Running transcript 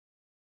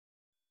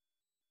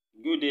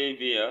Good day,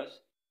 viewers.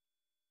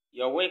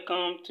 You're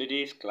welcome to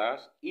this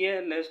class.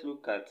 Here, let's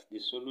look at the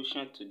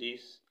solution to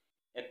this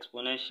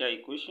exponential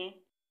equation.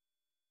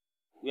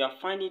 We are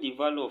finding the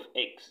value of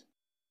x.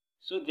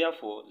 So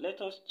therefore, let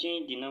us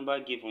change the number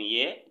given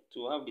here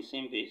to have the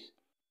same base.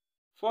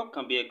 4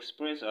 can be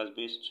expressed as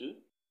base 2.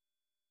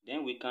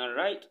 Then we can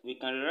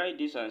write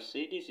this and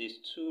say this is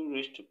 2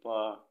 raised to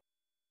power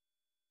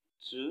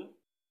 2.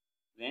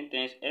 Then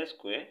times s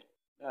squared.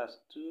 That's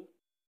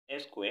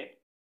 2s squared.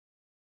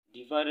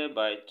 Divided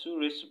by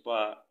 2 raised to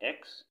power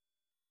x,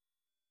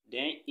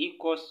 then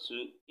equals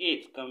to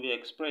 8 can be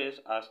expressed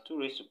as 2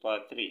 raised to power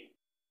 3.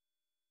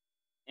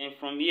 And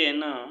from here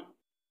now,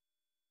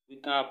 we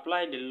can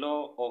apply the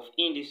law of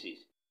indices.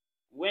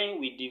 When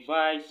we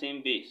divide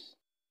same base,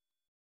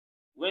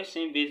 when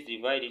same base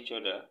divide each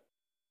other,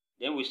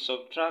 then we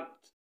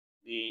subtract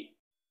the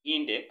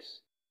index,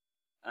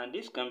 and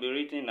this can be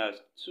written as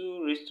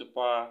 2 raised to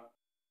power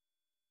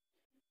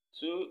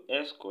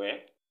 2s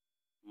squared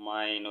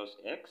minus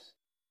x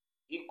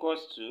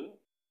equals to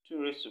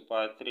 2 raised to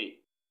power 3.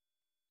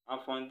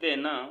 And from there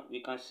now,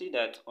 we can see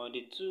that on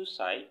the two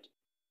sides,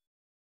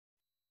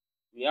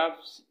 we have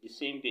the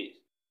same base.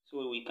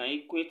 So we can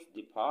equate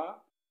the power,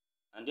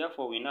 and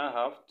therefore we now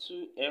have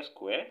 2s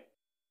squared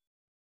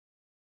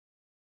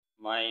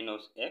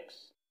minus x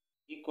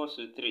equals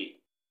to 3.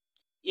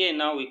 Here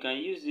now we can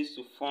use this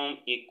to form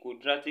a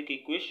quadratic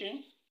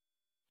equation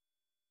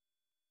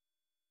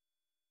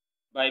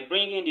by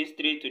bringing this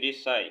 3 to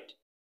this side.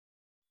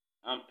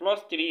 And plus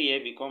 3 here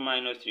become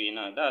minus 3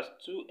 now. That's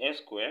 2s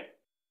squared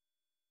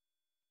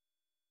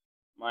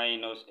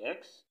minus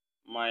x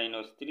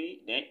minus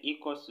 3 then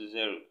equals to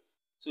 0.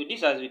 So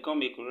this has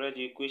become a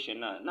quadratic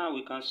equation now. Now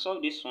we can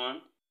solve this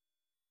one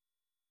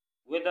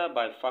whether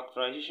by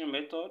factorization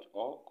method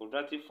or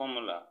quadratic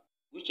formula,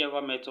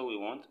 whichever method we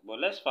want. But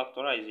let's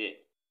factorize here.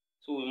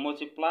 So we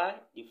multiply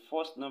the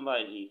first number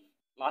and the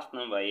last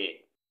number here.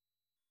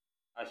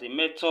 As a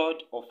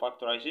method of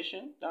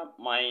factorization, that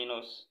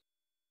minus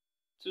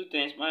 2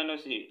 times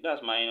minus 3,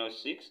 that's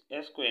minus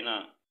 6s squared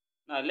now.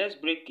 Now let's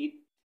break it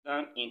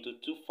down into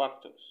 2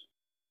 factors.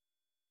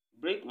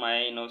 Break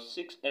minus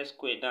 6s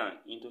squared down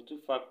into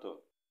 2 factors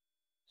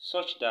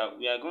such that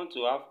we are going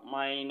to have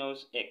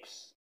minus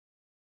x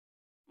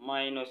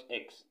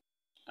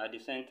at the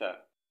center.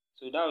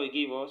 So that will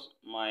give us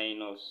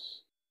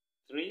minus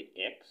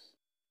 3x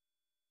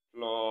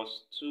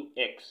plus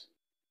 2x.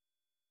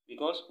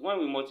 Because when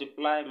we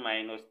multiply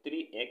minus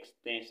 3x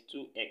times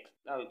 2x,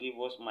 that will give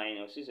us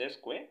minus 6s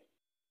squared.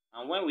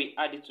 And when we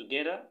add it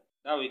together,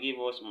 that will give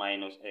us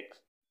minus x.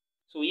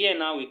 So here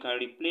now we can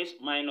replace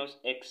minus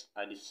x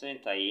at the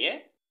center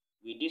here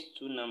with these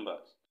two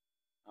numbers.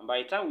 And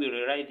by the time we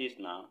rewrite this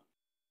now,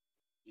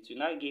 it will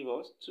now give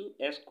us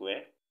 2s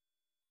squared.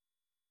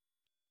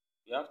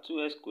 We have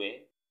 2s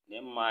squared,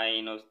 then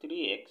minus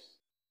 3x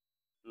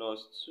plus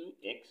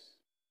 2x,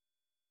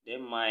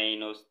 then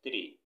minus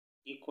 3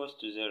 equals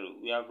to 0.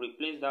 We have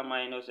replaced that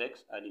minus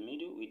x at the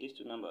middle with these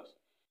two numbers.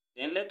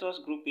 Then let us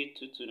group it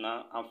to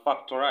now and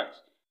factorize.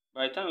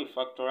 By the time we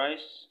factorize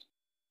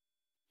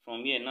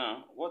from here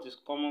now, what is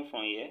common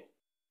from here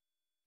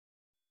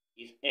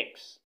is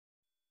x.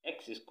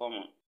 X is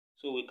common.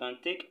 So we can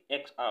take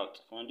x out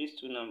from these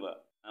two numbers,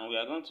 and we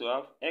are going to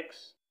have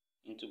x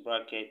into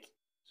bracket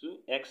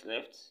 2x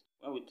left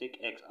when we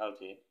take x out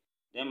here,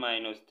 then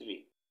minus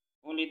 3.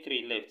 Only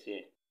 3 left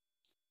here.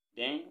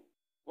 Then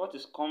what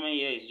is common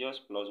here is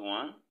just plus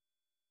 1.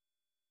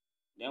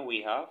 Then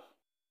we have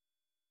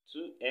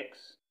 2x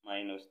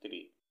minus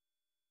 3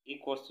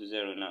 equals to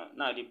 0 now.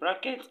 Now the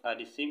brackets are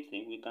the same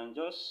thing. We can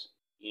just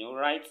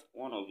write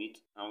one of it,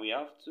 and we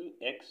have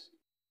 2x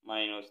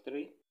minus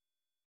 3,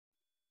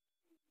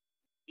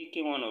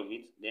 picking one of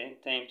it, then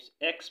times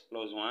x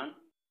plus 1,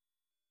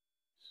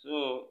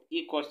 so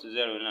equals to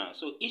 0 now.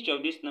 So each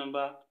of these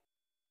numbers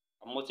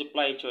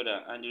multiply each other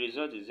and the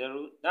result is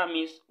 0. That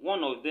means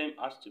one of them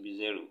has to be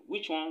 0.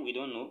 Which one we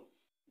don't know.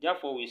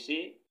 Therefore we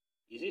say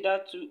is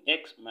either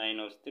 2x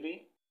minus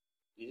 3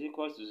 is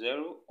equals to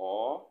 0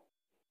 or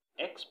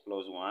x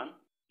plus 1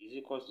 is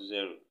equals to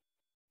 0.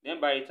 Then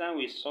by the time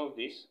we solve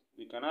this,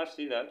 we can now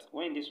see that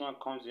when this one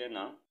comes here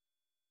now,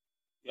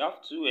 we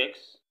have 2x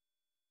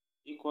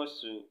equals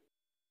to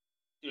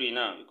 3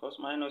 now, because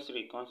minus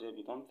 3 comes here,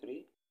 become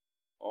 3,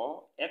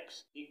 or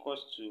x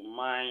equals to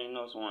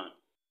minus 1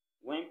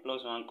 when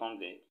plus 1 comes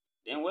there.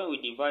 Then when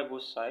we divide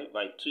both sides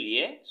by 2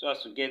 here, so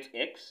as to get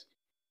x,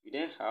 we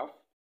then have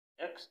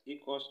x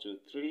equals to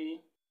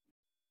 3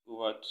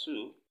 over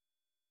 2,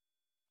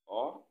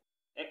 or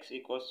x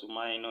equals to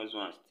minus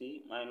 1, still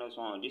minus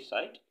 1 on this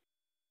side.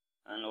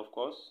 And of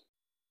course,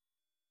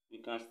 we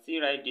can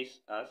still write this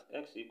as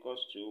x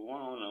equals to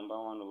 1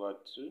 over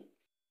 2,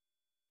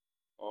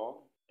 or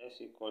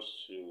x equals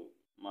to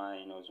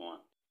minus 1.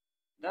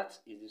 That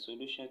is the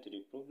solution to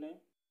the problem.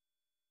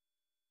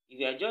 If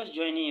you are just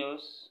joining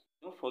us,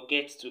 don't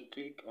forget to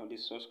click on the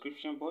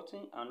subscription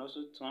button and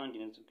also turn the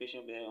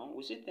notification bell on.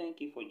 We say thank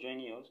you for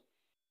joining us,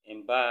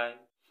 and bye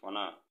for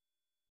now.